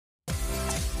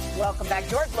welcome back.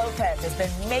 George Lopez has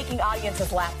been making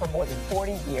audiences laugh for more than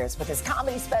 40 years with his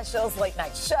comedy specials, late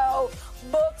night show,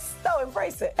 books, so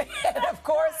embrace it. And of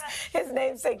course, his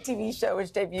namesake TV show,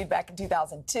 which debuted back in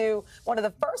 2002, one of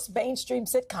the first mainstream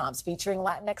sitcoms featuring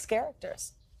Latinx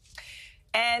characters.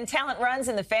 And talent runs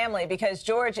in the family because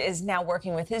George is now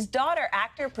working with his daughter,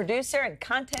 actor, producer, and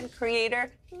content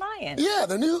creator, Lion. Yeah,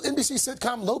 the new NBC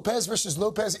sitcom Lopez versus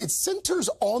Lopez, it centers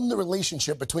on the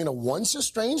relationship between a once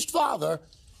estranged father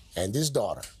and his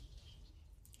daughter.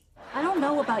 I don't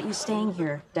know about you staying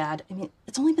here, Dad. I mean,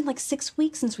 it's only been like 6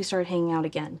 weeks since we started hanging out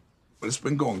again. But it's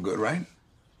been going good, right?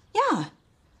 Yeah. I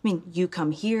mean, you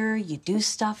come here, you do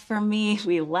stuff for me,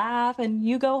 we laugh, and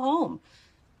you go home.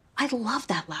 I love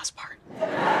that last part.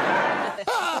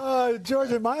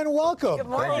 George and Maya, welcome. Good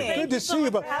morning. Good to see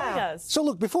you. So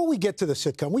look, before we get to the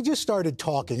sitcom, we just started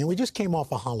talking, and we just came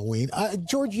off of Halloween.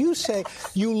 George, you say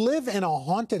you live in a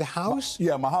haunted house?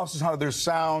 Yeah, my house is haunted. There's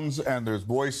sounds, and there's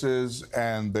voices,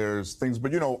 and there's things.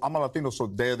 But, you know, I'm a Latino, so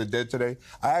Day of the Dead today.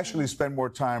 I actually spend more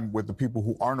time with the people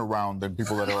who aren't around than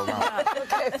people that are around.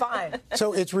 Okay, fine.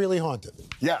 So it's really haunted?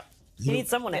 Yeah. You need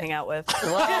someone to hang out with.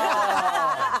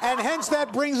 And hence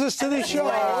that brings us to the show.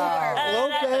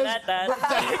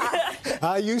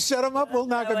 Lopez. You set him up, we'll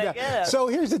knock him down. Yeah. So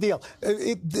here's the deal.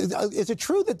 Is it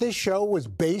true that this show was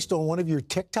based on one of your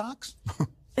TikToks?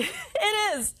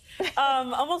 It is.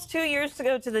 Almost 2 years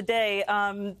ago to the day,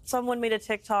 someone made a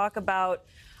TikTok about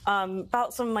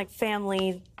some like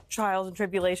family trials and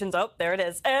tribulations. Oh, there it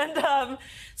is. And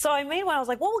so I made one. I was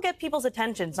like, well, we'll get people's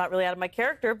attention. It's not really out of my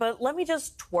character, but let me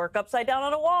just twerk upside down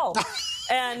on a wall.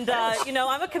 And, you know,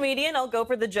 I'm a comedian. I'll go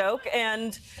for the joke.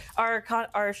 And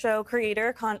our show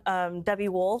creator, Debbie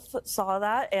Wolf, saw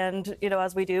that. And, you know,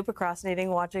 as we do, procrastinating,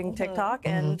 watching TikTok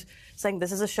and saying,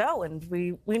 this is a show. And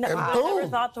we never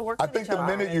thought to work with each other. I think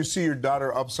the minute you see your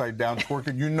daughter upside down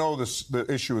twerking, you know the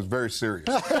issue is very serious.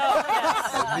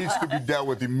 Yes. It needs to be dealt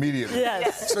with immediately.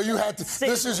 Yes. So you had to,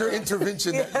 this is your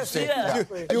intervention that you take. Yeah.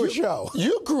 Do a show.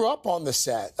 You grew up on the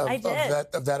set of did.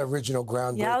 that original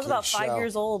groundbreaking show. Yeah, I was about 5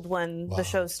 years old when the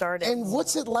show started. And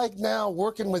what's it like now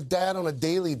working with Dad on a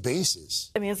daily basis?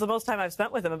 I mean, it's the most time I've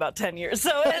spent with him, about 10 years.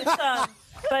 So it's,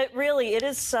 but really, it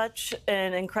is such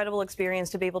an incredible experience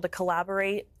to be able to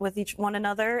collaborate with one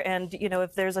another. And, you know,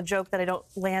 if there's a joke that I don't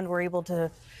land, we're able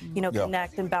to, you know,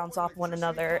 connect and bounce off one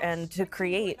another and to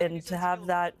create and to have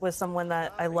that with someone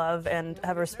that I love and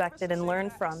have respected and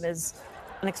learned from is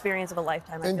an experience of a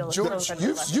lifetime. And I feel George,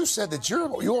 you said that you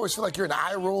always feel like you're an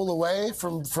eye roll away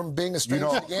from being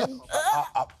estranged again.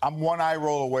 I'm one eye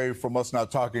roll away from us not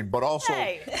talking, but also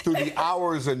through the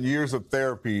hours and years of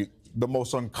therapy, the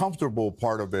most uncomfortable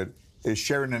part of it is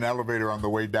sharing an elevator on the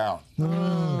way down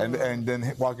and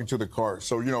then walking to the car.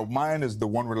 So, you know, mine is the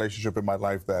one relationship in my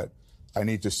life that I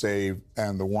need to save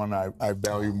and the one I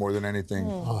value more than anything.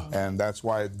 And that's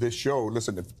why this show,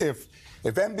 listen,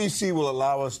 if NBC will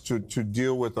allow us to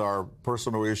deal with our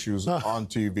personal issues on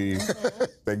TV,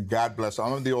 then God bless.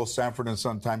 I'm in the old Sanford and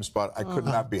Son time spot. I could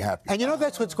not be happy. And you know,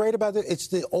 that's what's great about it. It's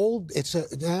the old,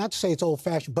 not to say it's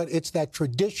old-fashioned, but it's that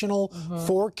traditional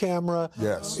four-camera,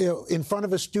 you know, in front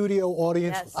of a studio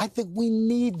audience. Yes. I think we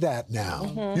need that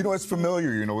now. You know, it's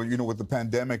familiar, you know, with the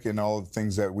pandemic and all the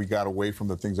things that we got away from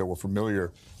the things that were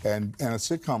familiar. And a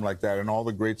sitcom like that, and all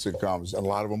the great sitcoms, and a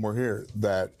lot of them were here,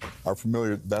 that are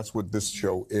familiar, that's what this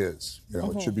show is. You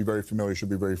know, it should be very familiar, it should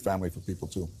be very family for people,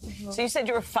 too. So you said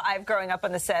you were 5 growing up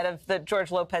on the set of the George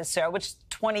Lopez show, which is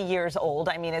 20 years old.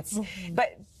 I mean, it's...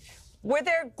 But were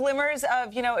there glimmers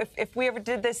of, you know, if we ever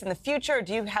did this in the future,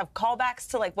 do you have callbacks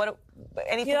to, like, what...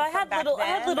 Anything I had little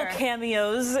or?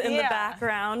 Cameos in the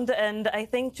background, and I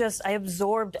think I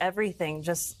absorbed everything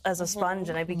just as a sponge,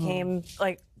 and I became,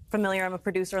 like, familiar. I'm a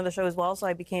producer on the show as well, so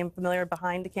I became familiar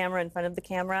behind the camera, in front of the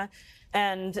camera.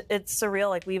 And it's surreal.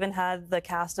 Like, we even had the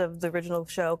cast of the original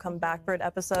show come back for an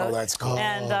episode. Oh, that's cool.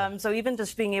 And so even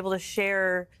just being able to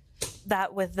share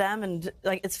that with them, and,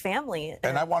 like, it's family.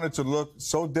 And I wanted to look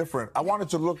so different. I wanted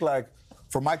to look like,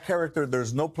 for my character,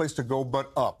 there's no place to go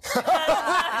but up.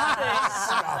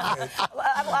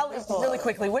 Really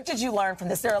quickly, what did you learn from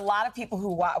this? There are a lot of people who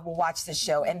will watch this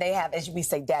show, and they have, as we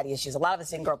say, daddy issues. A lot of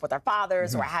us didn't grow up with our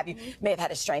fathers, or have you, may have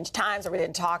had strange times, or we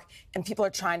didn't talk, and people are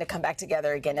trying to come back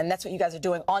together again. And that's what you guys are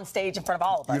doing on stage in front of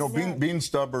all of us. You know, being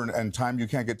stubborn and time, you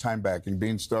can't get time back, and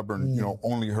being stubborn, you know,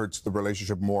 only hurts the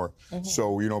relationship more.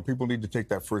 So, you know, people need to take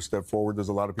that first step forward. There's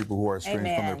a lot of people who are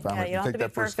estranged from their family. Yeah, you don't have to be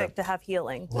perfect to have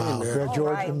healing. Wow.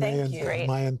 George and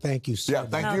Mayan, thank you so much.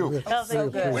 Thank you. So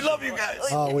good. We love you guys.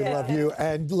 Oh, we love you.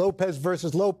 And Lopez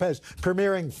versus Lopez,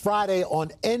 premiering Friday on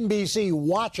NBC.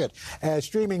 Watch it.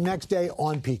 Streaming next day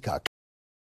on Peacock.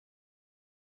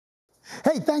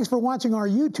 Hey, thanks for watching our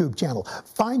YouTube channel.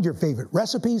 Find your favorite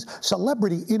recipes,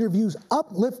 celebrity interviews,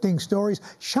 uplifting stories,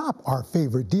 shop our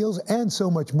favorite deals, and so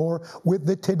much more with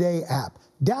the Today app.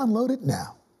 Download it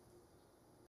now.